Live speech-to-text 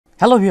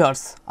Hello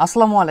viewers,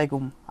 আসসালামু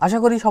আলাইকুম। আশা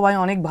করি সবাই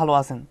অনেক ভালো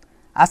আছেন।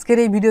 আজকের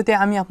এই ভিডিওতে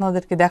আমি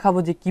আপনাদেরকে দেখাবো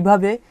যে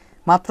কিভাবে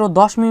মাত্র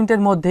 10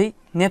 মিনিটের মধ্যেই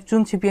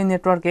নেপচুন সিপিএ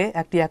নেটওয়ার্কে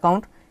একটি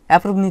অ্যাকাউন্ট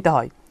অ্যাপ্রুভ নিতে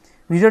হয়।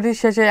 ভিডিওটির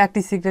শেষে একটি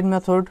সিক্রেট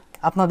মেথড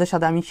আপনাদের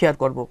সাথে আমি শেয়ার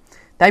করব,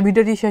 তাই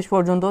ভিডিওটি শেষ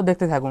পর্যন্ত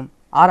দেখতে থাকুন।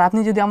 আর আপনি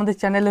যদি আমাদের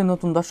চ্যানেলে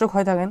নতুন দর্শক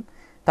হয়ে থাকেন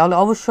তাহলে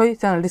অবশ্যই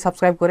চ্যানেলটি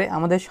সাবস্ক্রাইব করে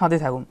আমাদের সাথে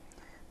থাকুন।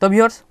 তো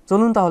ভিউয়ার্স,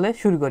 চলুন তাহলে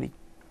শুরু করি।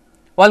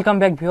 Welcome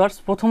back viewers.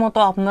 প্রথমত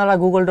আপনারা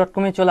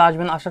google.com-এ চলে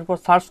আসবেন, আসার পর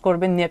সার্চ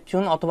করবেন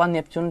নেপচুন অথবা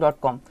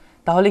neptune.com,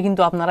 তাহলে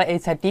কিন্তু আপনারা এই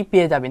সাইটটি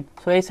পেয়ে যাবেন।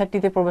 সো এই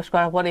সাইটটিতে প্রবেশ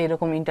করার পর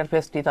এরকম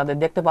ইন্টারফেসটি তাদের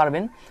দেখতে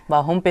পারবেন বা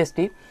হোম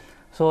পেজটি।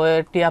 সো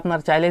এটি আপনার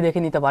চাইলে দেখে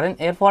নিতে পারেন।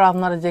 এরপর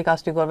আপনারা যে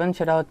কাজটি করবেন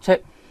সেটা হচ্ছে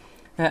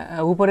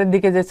উপরের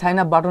দিকে যে সাইন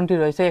আপ বাটনটি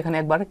রয়েছে এখানে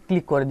একবার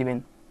ক্লিক করে দিবেন।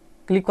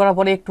 ক্লিক করার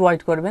পরে একটু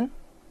ওয়েট করবেন।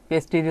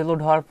 পেজটি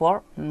রিলোড হওয়ার পর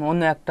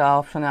অন্য একটা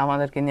অপশনে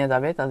আমাদেরকে নিয়ে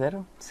যাবে, তাদের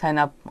সাইন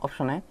আপ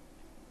অপশনে।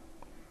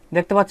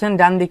 দেখতে পাচ্ছেন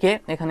ডান দিকে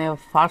এখানে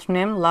first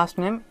name, last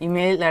name,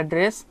 email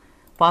address,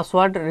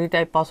 password,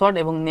 retype password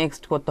এবং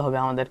নেক্সট করতে হবে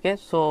আমাদেরকে।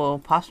 সো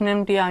ফার্স্ট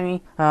নেমটি আমি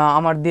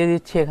আমার দিয়ে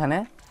দিচ্ছি এখানে,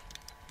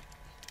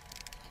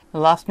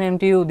 লাস্ট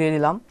নেমটিও দিয়ে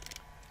দিলাম।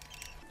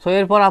 সো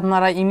এরপর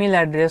আপনারা ইমেল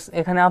অ্যাড্রেস,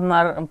 এখানে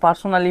আপনার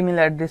পার্সোনাল ইমেল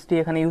অ্যাড্রেসটি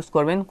এখানে ইউজ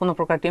করবেন, কোনো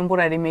প্রকার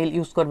টেম্পোরারি মেইল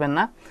ইউজ করবেন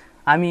না।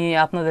 আমি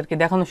আপনাদেরকে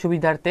দেখানোর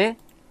সুবিধার্থে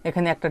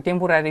এখানে একটা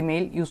টেম্পোরারি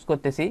মেইল ইউজ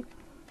করতেছি।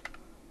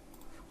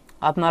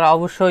 আপনারা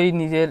অবশ্যই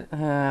নিজের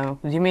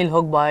জিমেইল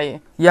হোক বা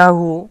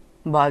ইয়াহু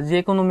বা যে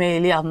কোনো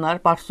মেইলই আপনার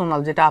পার্সোনাল,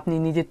 যেটা আপনি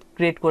নিজে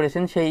ক্রিয়েট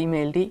করেছেন, সেই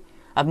ইমেইলটি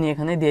আপনি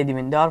এখানে দিয়ে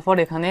দিবেন। দেওয়ার পর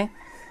এখানে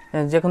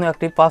যে কোনো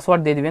একটি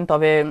পাসওয়ার্ড দিয়ে দিবেন,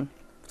 তবে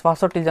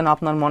পাসওয়ার্ডটি যেন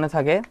আপনার মনে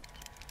থাকে।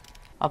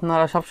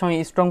 আপনারা সবসময়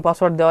স্ট্রং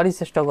পাসওয়ার্ড দেওয়ারই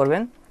চেষ্টা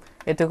করবেন,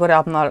 এতে করে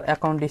আপনার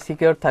অ্যাকাউন্টটি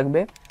সিকিউর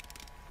থাকবে।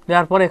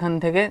 দেওয়ার পর এখান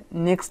থেকে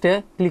নেক্সটে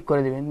ক্লিক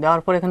করে দিবেন।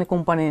 দেওয়ার পর এখানে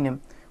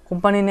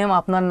কোম্পানি নেম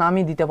আপনার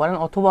নামই দিতে পারেন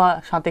অথবা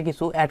সাথে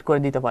কিছু অ্যাড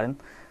করে দিতে পারেন,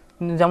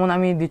 যেমন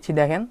আমি দিচ্ছি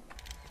দেখেন।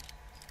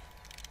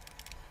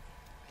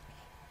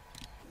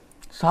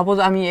 সাপোজ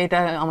আমি এটা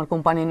আমার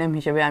কোম্পানি নেম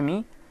হিসেবে আমি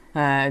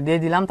দিয়ে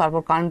দিলাম।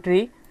 তারপর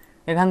কান্ট্রি,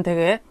 এখান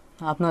থেকে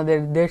আপনাদের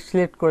দেশ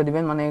সিলেক্ট করে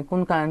দিবেন, মানে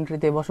কোন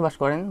কান্ট্রিতে বসবাস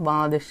করেন।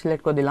 বাংলাদেশ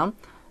সিলেক্ট করে দিলাম।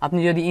 আপনি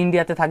যদি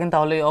ইন্ডিয়াতে থাকেন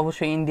তাহলে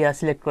অবশ্যই ইন্ডিয়া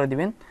সিলেক্ট করে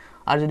দিবেন,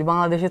 আর যদি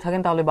বাংলাদেশে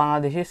থাকেন তাহলে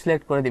বাংলাদেশে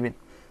সিলেক্ট করে দিবেন।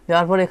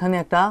 দেওয়ার পর এখানে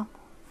একটা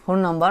ফোন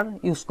নাম্বার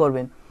ইউজ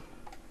করবেন।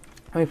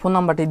 আমি ফোন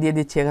নাম্বারটি দিয়ে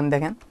দিচ্ছি এখানে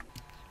দেখেন।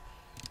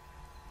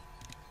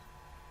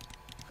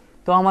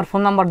 তো আমার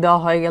ফোন নাম্বার দেওয়া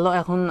হয়ে গেল।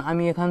 এখন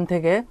আমি এখান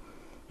থেকে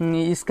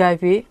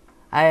স্কাইপি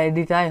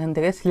আইডিটা এখান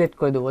থেকে সিলেক্ট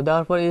করে দেবো।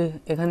 দেওয়ার পর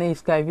এখানে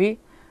স্কাইপি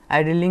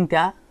আইডির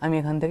লিঙ্কটা আমি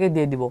এখান থেকে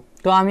দিয়ে দিব।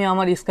 তো আমি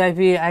আমার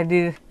স্কাইপি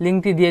আইডির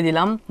লিঙ্কটি দিয়ে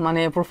দিলাম,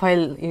 মানে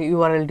প্রোফাইল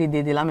ইউআরএলটি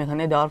দিয়ে দিলাম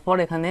এখানে। দেওয়ার পর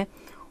এখানে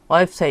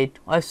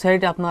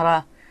ওয়েবসাইট আপনারা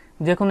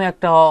যে কোনো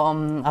একটা,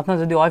 আপনার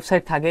যদি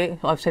ওয়েবসাইট থাকে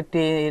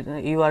ওয়েবসাইটটির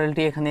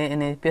ইউআরএলটি এখানে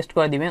এনে পেস্ট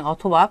করে দিবেন,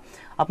 অথবা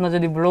আপনার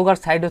যদি ব্লগার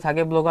সাইটও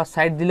থাকে ব্লগার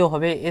সাইট দিলেও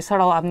হবে।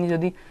 এছাড়াও আপনি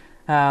যদি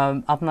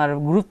আপনার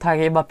গ্রুপ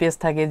থাকে বা পেজ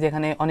থাকে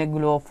যেখানে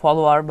অনেকগুলো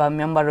ফলোয়ার বা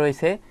মেম্বার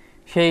রয়েছে,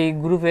 সেই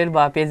গ্রুপের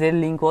বা পেজের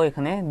লিঙ্কও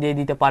এখানে দিয়ে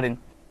দিতে পারেন।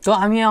 তো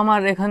আমি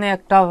আমার এখানে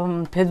একটা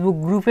ফেসবুক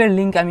গ্রুপের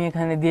লিঙ্ক আমি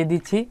এখানে দিয়ে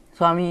দিচ্ছি।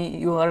 সো আমি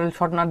ইউআরএল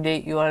শর্ট না দিয়ে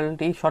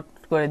ইউআরএলটি শর্ট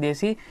করে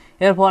দিয়েছি।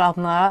 এরপর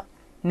আপনারা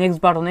নেক্সট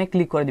বাটনে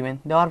ক্লিক করে দিবেন।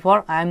 দেওয়ার পর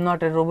I am not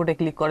a রোবটে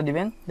click করে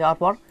দিবেন। দেওয়ার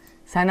পর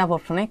সাইন আপ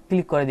অপশনে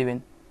ক্লিক করে দিবেন।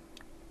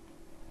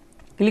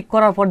 ক্লিক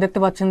করার পর দেখতে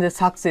পাচ্ছেন যে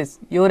success,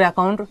 your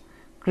account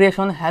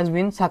creation has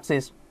been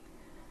success,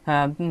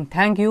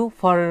 thank you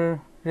for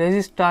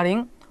registering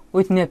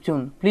with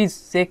Neptune, please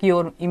check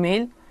your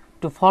email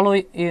to follow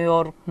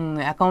your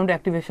account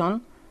activation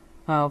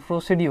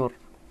procedure।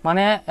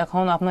 মানে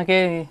এখন আপনাকে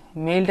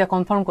মেইলটা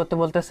কনফার্ম করতে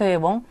বলতেছে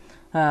এবং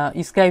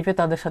স্কাইপে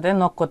তাদের সাথে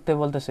নক করতে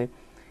বলতেছে,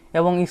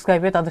 এবং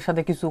স্কাইপে তাদের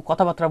সাথে কিছু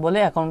কথাবার্তা বলে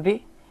অ্যাকাউন্টটি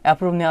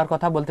অ্যাপ্রুভ নেওয়ার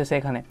কথা বলতেছে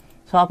এখানে।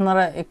 সো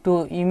আপনারা একটু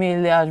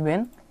ইমেইলে আসবেন।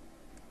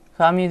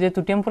 সো আমি যেহেতু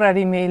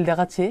টেম্পোরারি মেইল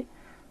দেখাচ্ছি,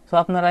 সো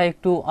আপনারা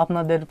একটু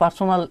আপনাদের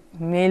পার্সোনাল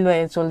মেইল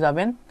হয়ে চলে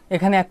যাবেন।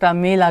 এখানে একটা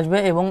মেইল আসবে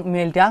এবং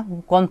মেইলটা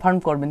কনফার্ম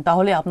করবেন,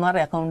 তাহলে আপনার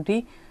অ্যাকাউন্টটি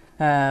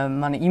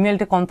মানে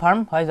ইমেলটা কনফার্ম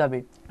হয়ে যাবে।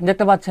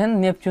 দেখতে পাচ্ছেন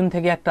নেপচুন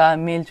থেকে একটা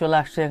মেইল চলে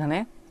আসছে এখানে,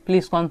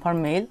 প্লিজ কনফার্ম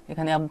মেইল।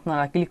 এখানে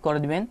আপনারা ক্লিক করে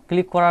দিবেন।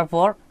 ক্লিক করার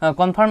পর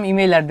কনফার্ম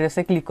ইমেল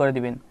অ্যাড্রেসে ক্লিক করে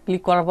দিবেন।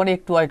 ক্লিক করার পরে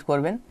একটু ওয়েট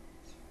করবেন।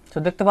 তো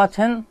দেখতে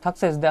পাচ্ছেন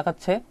সাকসেস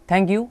দেখাচ্ছে,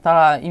 থ্যাংক ইউ।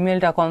 তারা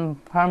ইমেলটা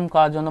কনফার্ম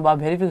করার জন্য বা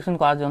ভেরিফিকেশন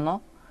করার জন্য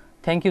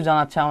থ্যাংক ইউ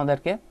জানাচ্ছে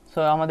আমাদেরকে। সো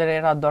আমাদের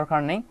এর আর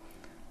দরকার নেই।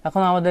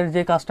 এখন আমাদের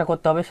যে কাজটা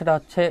করতে হবে সেটা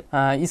হচ্ছে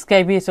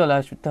স্কাইপে চলে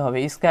আসতে হবে।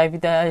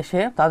 স্কাইপিতে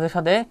এসে তাদের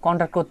সাথে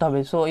কন্ট্যাক্ট করতে হবে।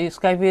 সো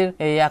স্কাইপের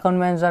এই অ্যাকাউন্ট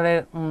ম্যানেজারের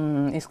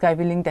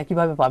স্কাইপি লিঙ্কটা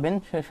কীভাবে পাবেন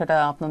সেটা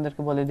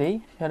আপনাদেরকে বলে দিই।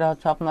 সেটা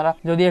হচ্ছে আপনারা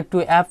যদি একটু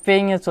অ্যাপ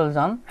পেইংয়ে চলে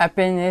যান, অ্যাপ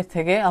পেইংয়ে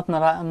থেকে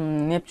আপনারা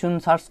নেপচুন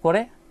সার্চ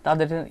করে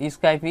তাদের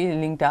স্কাইপি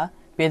লিঙ্কটা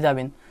পেয়ে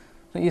যাবেন।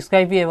 তো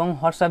স্কাইপি এবং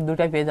হোয়াটসঅ্যাপ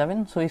দুটাই পেয়ে যাবেন।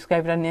 সো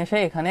স্কাইপটা নিয়ে এসে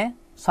এখানে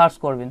সার্চ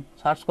করবেন।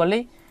 সার্চ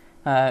করলেই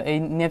এই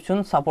নেপচুন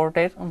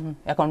সাপোর্টের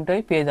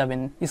অ্যাকাউন্টটাই পেয়ে যাবেন,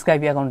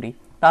 স্কাইপি অ্যাকাউন্টটি।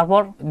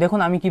 তারপর দেখুন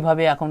আমি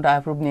কিভাবে অ্যাকাউন্টটা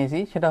অ্যাপ্রুভ নিয়েছি।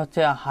 সেটা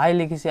হচ্ছে হাই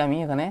লিখেছি আমি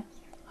এখানে,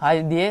 হাই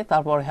দিয়ে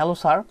তারপর hello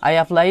sir, I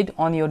applied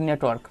on your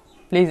network,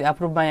 please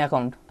approve my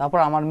account. তারপর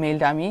আমার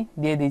মেইলটা আমি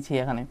দিয়ে দিচ্ছি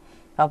এখানে।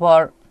 তারপর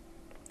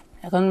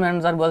অ্যাকাউন্ট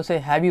ম্যানেজার বলছে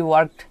have you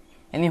worked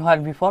anywhere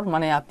before,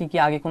 মানে আপনি কি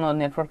আগে কোনো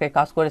নেটওয়ার্কে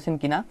কাজ করেছেন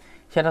কিনা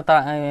সেটা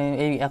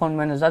এই অ্যাকাউন্ট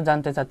ম্যানেজার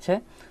জানতে চাচ্ছে।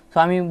 সো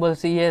আমি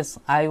বলছি yes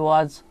I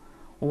was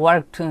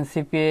worked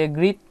CPA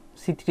grid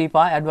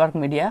C3PA Adwork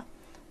media.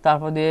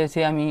 তারপর দিয়েছি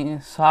আমি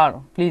sir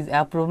please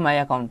approve my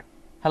account,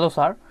 hello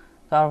sir.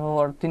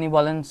 তারপর তিনি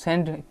বলেন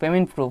সেন্ড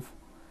পেমেন্ট প্রুফ,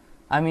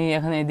 আমি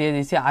এখানে দিয়ে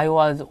দিয়েছি I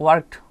was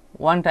worked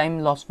one time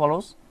loss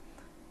follows,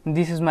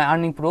 this is my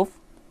earning proof.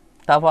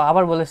 তারপর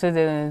আবার বলেছে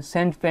যে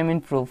সেন্ড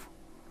পেমেন্ট প্রুফ,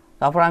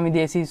 তারপর আমি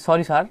দিয়েছি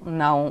sorry sir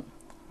now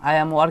I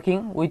am working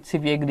with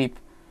CPA grip,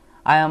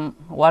 I am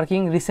working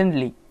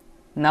recently,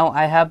 now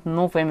I have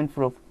no payment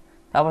proof.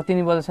 তারপর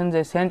তিনি বলেছেন যে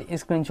সেন্ড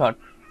স্ক্রিনশট।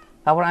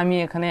 তারপর আমি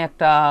এখানে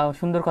একটা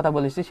সুন্দর কথা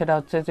বলেছি, সেটা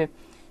হচ্ছে যে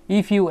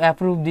if you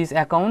approve this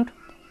account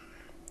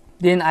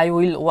then I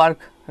will work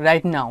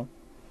right now.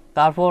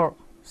 তারপর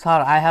sir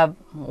I have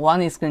one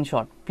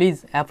screenshot, please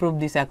approve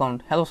this account,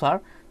 hello sir.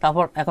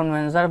 তারপর অ্যাকাউন্ট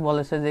ম্যানেজার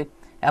বলেছে যে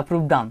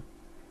অ্যাপ্রুভ ডান,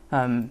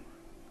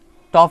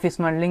 top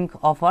smart link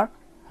offer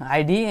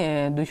ID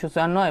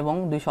 254 এবং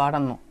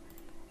 258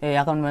 এই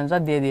অ্যাকাউন্ট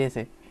ম্যানেজার দিয়ে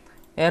দিয়েছে।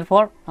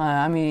 এরপর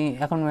আমি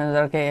অ্যাকাউন্ট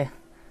ম্যানেজারকে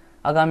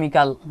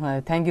আগামীকাল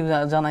থ্যাংক ইউ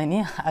জানাইনি,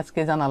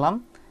 আজকে জানালাম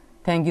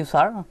থ্যাংক ইউ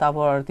স্যার।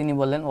 তারপর তিনি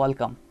বললেন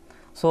ওয়েলকাম।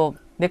 সো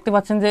দেখতে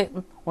পাচ্ছেন যে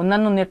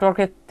অন্যান্য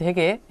নেটওয়ার্কের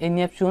থেকে এই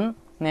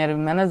নেপচুনের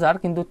ম্যানেজার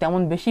কিন্তু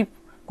তেমন বেশি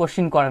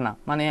কোশ্চিন করে না,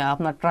 মানে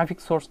আপনার ট্রাফিক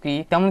সোর্স কি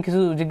তেমন কিছু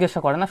জিজ্ঞাসা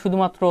করে না,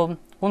 শুধুমাত্র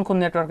কোন কোন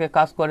নেটওয়ার্কে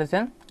কাজ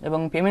করেছেন এবং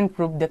পেমেন্ট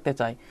প্রুফ দেখতে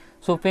চাই।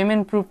 সো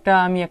পেমেন্ট প্রুফটা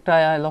আমি একটা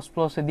লস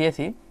প্রসে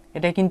দিয়েছি,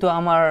 এটা কিন্তু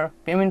আমার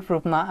পেমেন্ট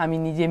প্রুফ না, আমি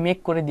নিজে মেক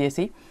করে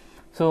দিয়েছি।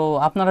 সো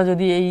আপনারা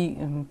যদি এই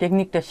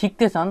টেকনিকটা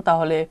শিখতে চান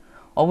তাহলে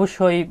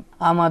অবশ্যই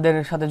আমাদের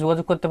সাথে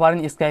যোগাযোগ করতে পারেন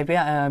স্কাইপে,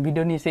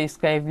 ভিডিও নিচে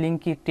স্কাইপ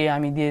লিঙ্কটি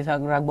আমি দিয়ে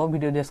রাখবো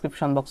ভিডিও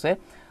ডেসক্রিপশন বক্সে।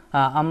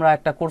 আমরা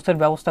একটা কোর্সের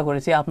ব্যবস্থা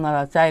করেছি,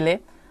 আপনারা চাইলে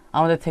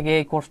আমাদের থেকে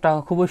এই কোর্সটা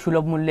খুবই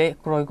সুলভ মূল্যে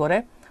ক্রয় করে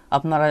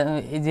আপনারা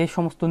যে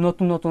সমস্ত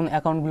নতুন নতুন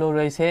অ্যাকাউন্টগুলো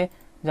রয়েছে,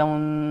 যেমন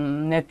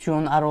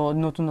নেপচুন আরও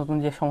নতুন নতুন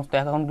যে সমস্ত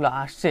অ্যাকাউন্টগুলো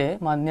আসছে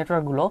বা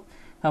নেটওয়ার্কগুলো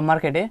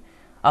মার্কেটে,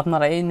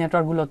 আপনারা এই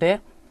নেটওয়ার্কগুলোতে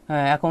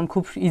অ্যাকাউন্ট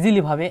খুব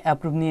ইজিলিভাবে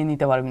অ্যাপ্রুভ নিয়ে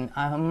নিতে পারবেন।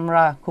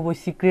 আমরা খুবই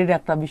সিক্রেট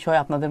একটা বিষয়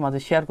আপনাদের মাঝে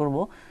শেয়ার করব।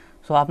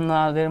 সো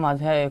আপনাদের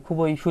মাঝে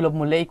খুবই সুলভ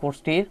মূল্যে এই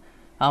কোর্সটির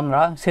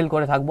আমরা সেল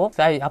করে থাকবো।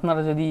 তাই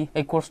আপনারা যদি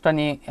এই কোর্সটা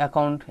নিয়ে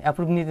অ্যাকাউন্ট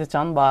অ্যাপ্রুভ নিতে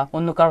চান বা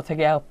অন্য কারো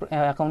থেকে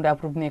অ্যাকাউন্ট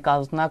অ্যাপ্রুভ নিয়ে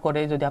কাজ না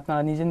করে যদি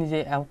আপনারা নিজে নিজে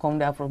অ্যাকাউন্ট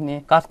অ্যাপ্রুভ নিয়ে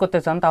কাজ করতে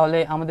চান তাহলে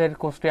আমাদের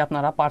কোর্সটি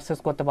আপনারা পারচেস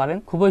করতে পারেন।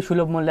 খুবই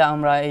সুলভ মূল্যে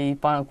আমরা এই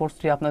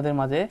কোর্সটি আপনাদের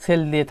মাঝে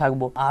সেল দিয়ে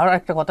থাকবো। আর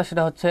একটা কথা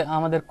সেটা হচ্ছে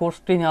আমাদের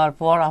কোর্সটি নেওয়ার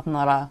পর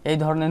আপনারা এই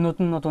ধরনের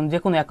নতুন নতুন যে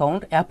কোনো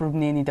অ্যাকাউন্ট অ্যাপ্রুভ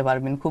নিয়ে নিতে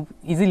পারবেন খুব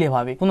ইজিলি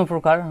ভাবে, কোনো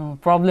প্রকার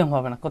প্রবলেম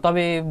হবে না।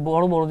 তবে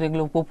বড় বড়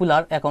যেগুলো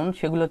পপুলার অ্যাকাউন্ট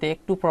সেগুলোতে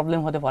একটু প্রবলেম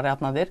হতে পারে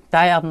আপনাদের,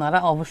 তাই আপনারা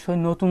অবশ্যই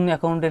নতুন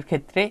অ্যাকাউন্টের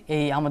ক্ষেত্রে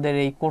আমাদের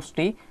এই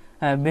কোর্সটি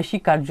বেশি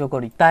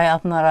কার্যকরী। তাই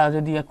আপনারা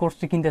যদি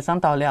কোর্সটি কিনতে চান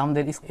তাহলে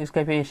আমাদের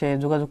স্কাইপে এসে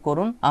যোগাযোগ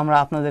করুন, আমরা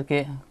আপনাদেরকে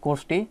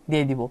কোর্সটি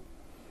দিয়ে দিব।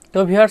 তো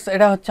ভিউয়ার্স,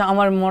 এটা হচ্ছে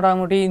আমার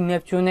মোটামুটি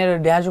নেপচুনের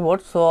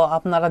ড্যাশবোর্ড। সো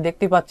আপনারা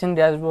দেখতে পাচ্ছেন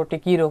ড্যাশবোর্ডটি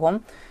কীরকম।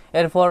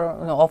 এরপর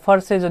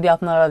অফার্সে যদি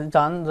আপনারা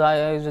যান,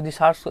 যদি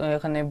সার্চ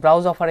এখানে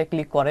ব্রাউজ অফারে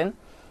ক্লিক করেন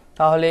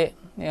তাহলে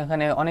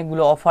এখানে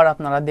অনেকগুলো অফার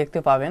আপনারা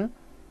দেখতে পাবেন।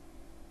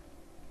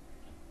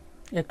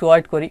 একটু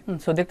ওয়েট করি।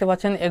 সো দেখতে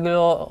পাচ্ছেন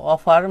এগুলো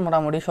অফার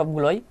মোটামুটি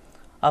সবগুলোই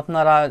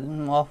আপনারা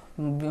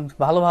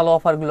ভালো ভালো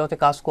অফারগুলোতে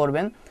কাজ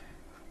করবেন।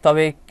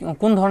 তবে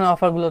কোন ধরনের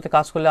অফারগুলোতে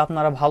কাজ করলে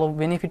আপনারা ভালো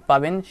বেনিফিট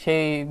পাবেন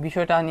সেই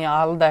বিষয়টা নিয়ে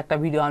আলাদা একটা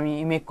ভিডিও আমি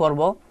মেক করব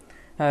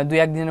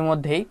 2-1 দিনের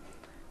মধ্যেই।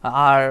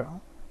 আর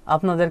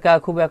আপনাদেরকে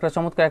খুব একটা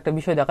চমৎকার একটা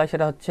বিষয় দেখায়,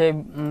 সেটা হচ্ছে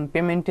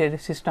পেমেন্টের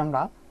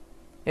সিস্টেমটা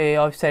এই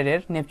ওয়েবসাইটের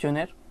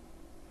নেপচুনের।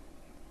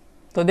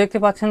 তো দেখতে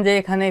পাচ্ছেন যে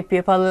এখানে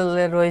পেপাল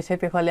রয়েছে,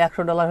 পেপালে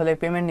 $100 হলে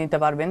পেমেন্ট নিতে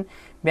পারবেন,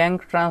 ব্যাংক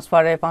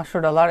ট্রান্সফারে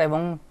 $500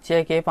 এবং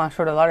চেকে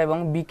 $500 এবং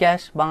বিকাশ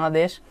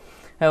বাংলাদেশ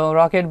এবং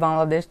রকেট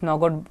বাংলাদেশ,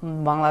 নগদ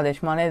বাংলাদেশ,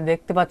 মানে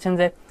দেখতে পাচ্ছেন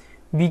যে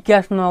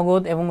বিকাশ,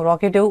 নগদ এবং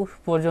রকেটেও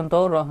পর্যন্ত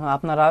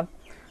আপনারা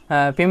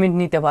পেমেন্ট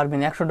নিতে পারবেন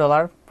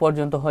 $100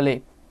 পর্যন্ত হলে।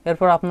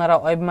 এরপর আপনারা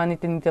ওয়েব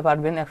মানিতে নিতে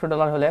পারবেন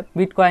 $100 হলে,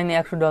 বিটকয়েনে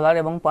 $100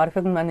 এবং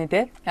পারফেক্ট মানিতে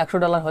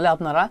 $100 হলে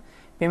আপনারা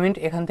পেমেন্ট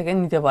এখান থেকে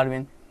নিতে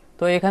পারবেন।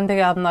 তো এখান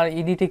থেকে আপনার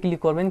ইডিটে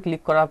ক্লিক করবেন,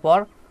 ক্লিক করার পর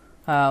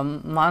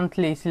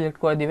মান্থলি সিলেক্ট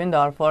করে দিবেন,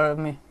 দেওয়ার পর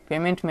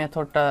পেমেন্ট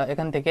মেথডটা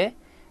এখান থেকে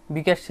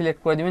বিকাশ সিলেক্ট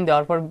করে দিবেন,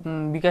 দেওয়ার পর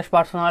বিকাশ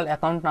পার্সোনাল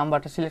অ্যাকাউন্ট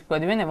নাম্বারটা সিলেক্ট করে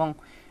দিবেন এবং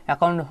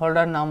অ্যাকাউন্ট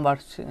হোল্ডার নাম্বার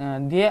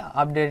দিয়ে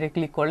আপডেটে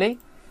ক্লিক করলেই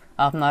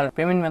আপনার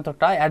পেমেন্ট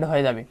মেথডটা অ্যাড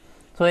হয়ে যাবে।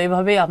 তো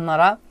এইভাবেই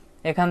আপনারা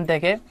এখান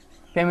থেকে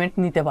পেমেন্ট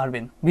নিতে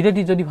পারবেন।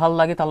 ভিডিওটি যদি ভালো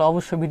লাগে তাহলে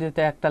অবশ্যই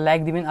ভিডিওতে একটা লাইক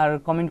দিবেন আর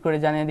কমেন্ট করে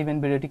জানিয়ে দিবেন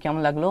ভিডিওটি কেমন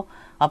লাগলো।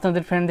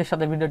 আপনাদের ফ্রেন্ডদের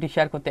সাথে ভিডিওটি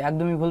শেয়ার করতে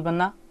একদমই ভুলবেন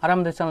না, আর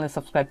আমাদের চ্যানেলে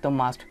সাবস্ক্রাইব তো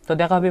মাস্ট। তো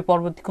দেখা হবে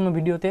পরবর্তী কোনো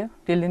ভিডিওতে।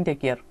 টিল দেন টেক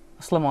কেয়ার,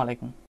 আসসালামু আলাইকুম।